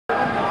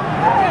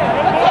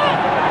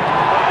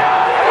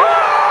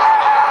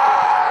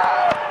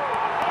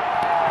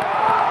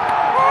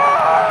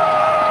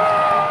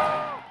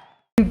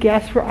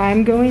Guess where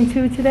I'm going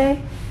to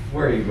today?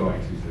 Where are you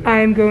going to today?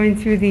 I'm going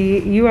to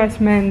the U.S.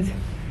 Men's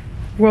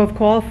World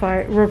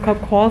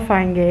Cup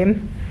qualifying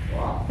game.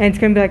 Wow. And it's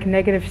going to be like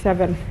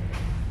 -7.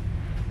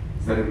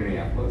 Is that in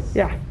Minneapolis?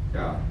 Yeah.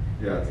 Yeah,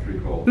 it's pretty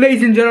cool.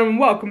 Ladies and gentlemen,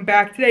 welcome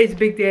back. Today's a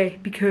big day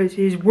because it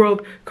is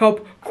World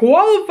Cup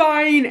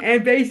qualifying.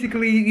 And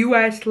basically,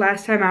 U.S.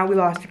 last time out, we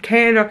lost to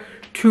Canada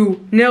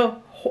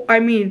 2-0. I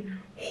mean,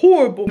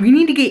 horrible. We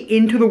need to get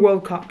into the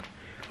World Cup.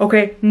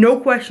 Okay, no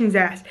questions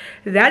asked.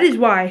 That is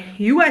why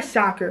U.S.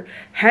 Soccer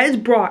has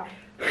brought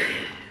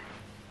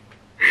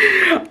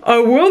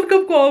a World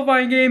Cup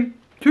qualifying game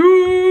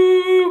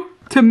to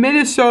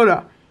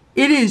Minnesota.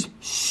 It is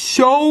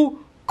so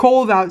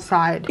cold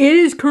outside. It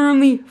is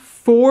currently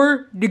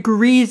 4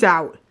 degrees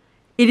out.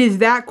 It is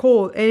that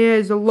cold, and it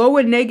is a low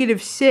of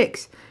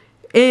 -6.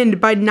 And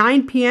by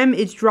 9 p.m.,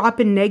 it's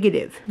dropping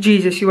negative.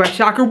 Jesus, U.S.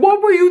 Soccer,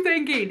 what were you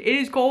thinking? It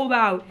is cold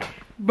out.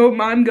 But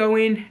I'm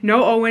going,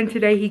 no Owen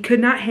today. He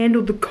could not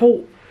handle the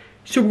cold.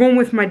 So we're going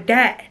with my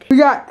dad. We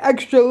got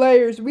extra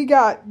layers. We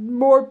got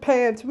more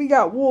pants. We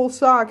got wool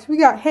socks. We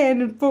got hand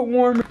and foot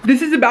warmers.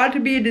 This is about to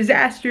be a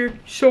disaster.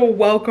 So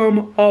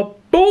welcome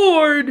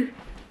aboard.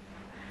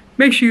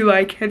 Make sure you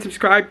like and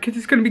subscribe because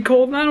it's going to be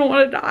cold and I don't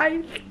want to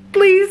die.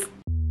 Please.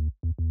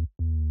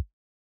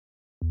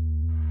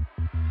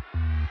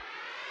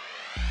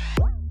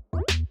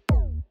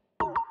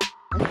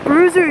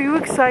 Bruiser, are you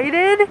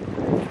excited?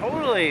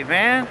 Totally,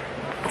 man.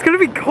 It's gonna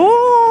be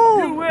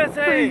cold!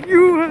 USA!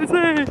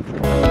 USA!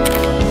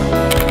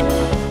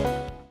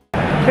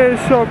 It is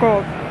so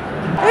cold.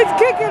 It's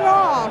kicking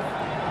off!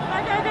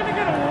 That guy gonna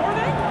get a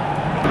warning?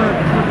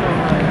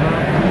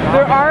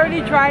 They're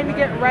already trying to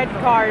get red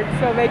cards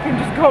so they can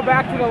just go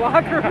back to the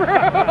locker room.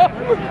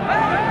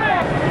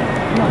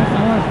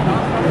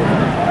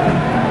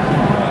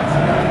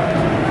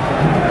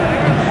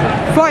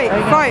 Fight!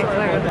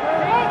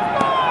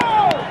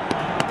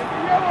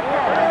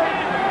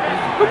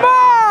 Come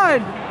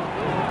on!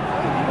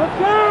 Let's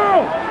go!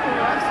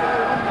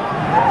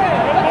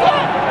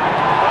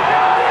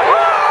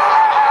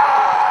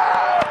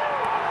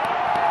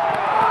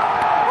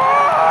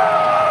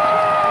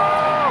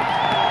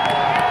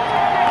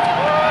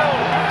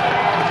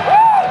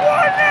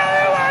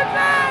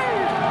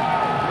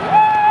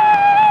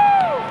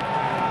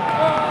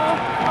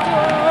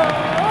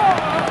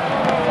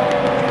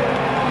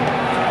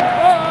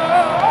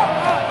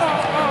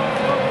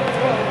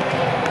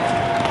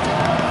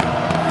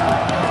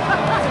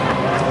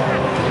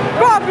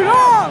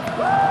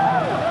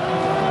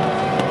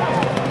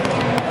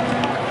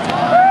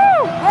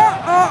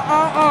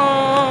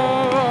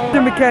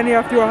 Weston Mckennie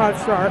off to a hot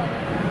start.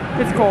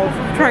 It's cold.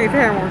 I'm trying to get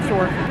the hand warm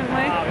store.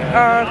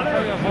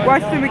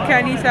 Weston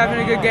McKennie's having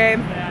a good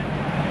game.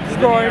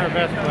 Scored. Is he our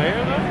best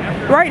player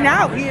though? Right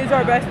now, he is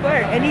our best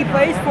player, and he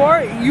plays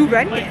for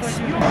Juventus.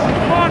 Come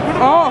on, put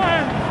him on!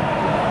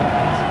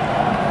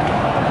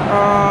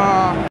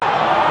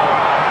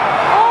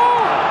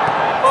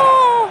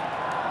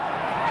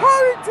 How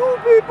did 2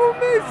 people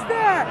miss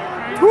that?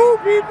 2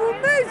 people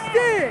missed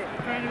it!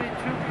 Trying to be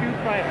too cute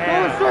by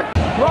half.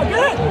 Well,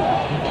 get it!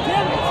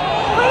 Damn it!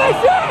 What I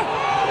say?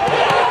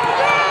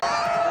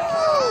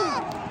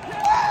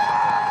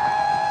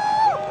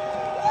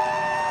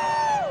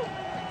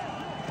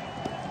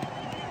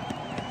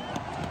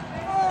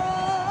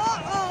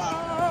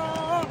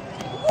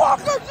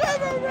 Walker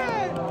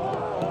Zimmerman!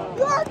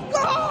 Let's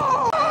go!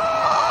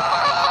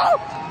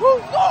 Who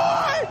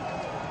scored?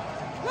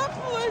 That's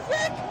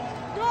Pulisic?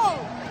 Go!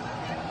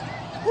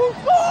 Who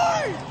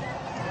scored?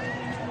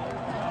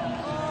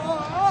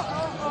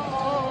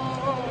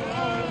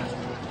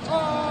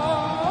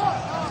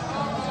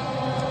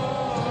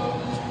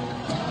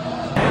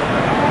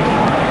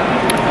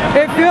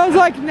 It feels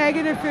like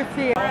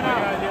 -15.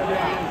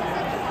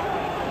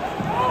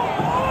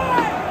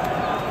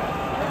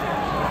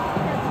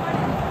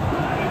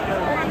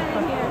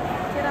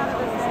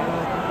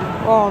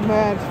 Oh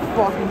man, it's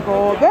fucking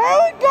cold. There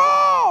we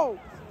go!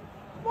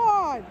 Come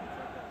on!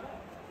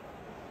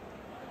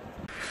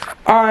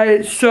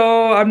 Alright,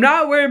 so I'm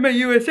not wearing my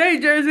USA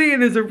jersey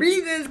and there's a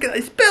reason because I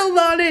spilled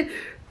on it,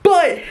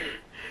 but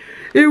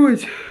it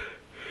was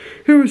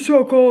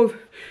so cold.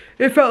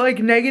 It felt like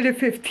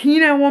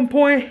 -15 at one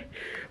point.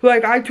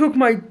 Like I took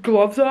my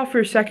gloves off for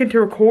a second to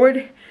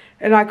record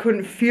and I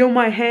couldn't feel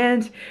my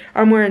hands.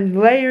 I'm wearing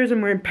layers,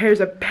 I'm wearing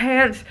pairs of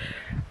pants.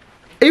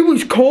 It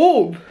was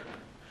cold.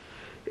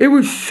 It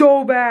was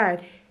so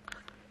bad.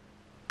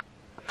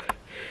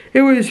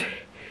 It was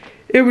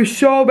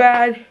so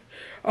bad.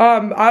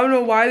 I don't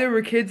know why there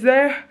were kids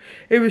there.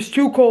 It was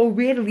too cold.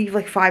 We had to leave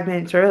like 5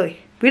 minutes early.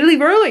 We had to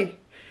leave early.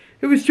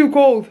 It was too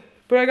cold.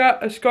 But I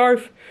got a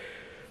scarf,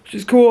 which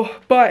is cool.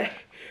 But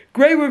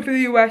great win for the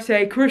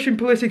USA. Christian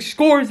Pulisic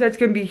scores. That's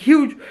going to be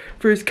huge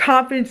for his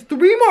confidence.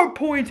 3 more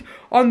points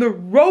on the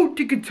road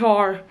to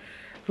Qatar.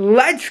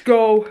 Let's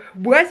go.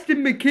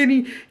 Weston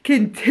McKennie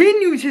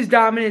continues his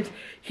dominance.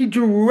 He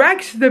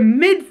directs the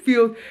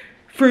midfield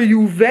for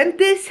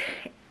Juventus.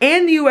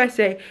 and the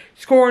USA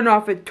scoring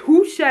off of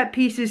 2 set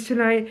pieces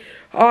tonight.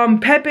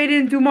 Pepe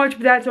didn't do much,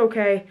 but that's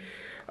okay.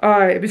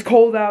 It was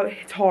cold out.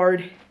 It's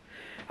hard.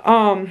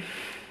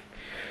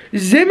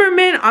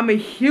 Zimmerman, I'm a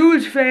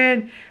huge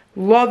fan.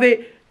 Love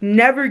it.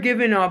 Never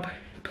giving up.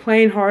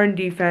 Playing hard in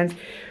defense.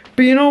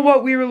 But you know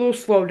what? We were a little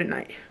slow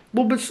tonight. A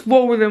little bit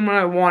slower than what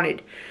I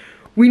wanted.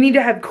 We need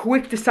to have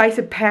quick,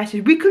 decisive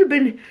passes. We could have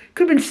been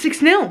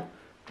 6-0.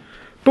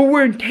 But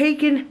we're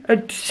taking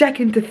a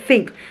second to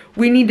think.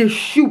 We need to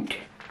shoot.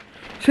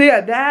 So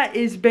yeah, that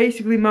is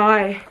basically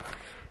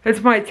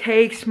that's my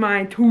takes,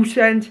 my 2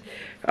 cents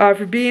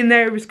for being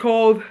there. It was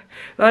cold.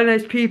 A lot of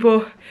nice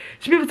people.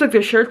 Some people took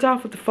their shirts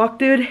off. What the fuck,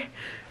 dude?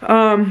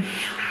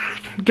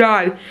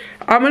 God,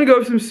 I'm gonna go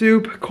with some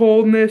soup.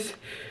 Coldness.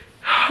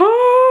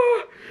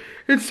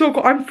 It's so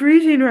cold. I'm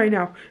freezing right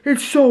now.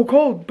 It's so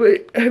cold.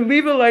 But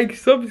leave a like,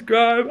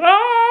 subscribe.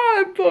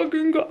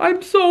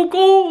 I'm so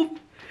cold.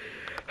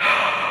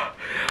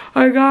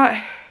 I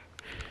got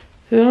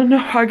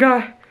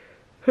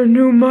a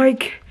new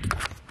mic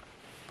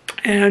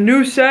and a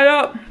new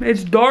setup.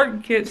 It's dark, you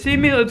can't see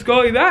me. Let's go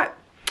like that.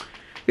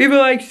 Leave a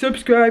like,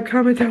 subscribe,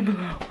 comment down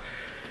below.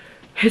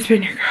 It's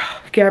been your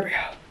girl,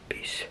 Gabrielle.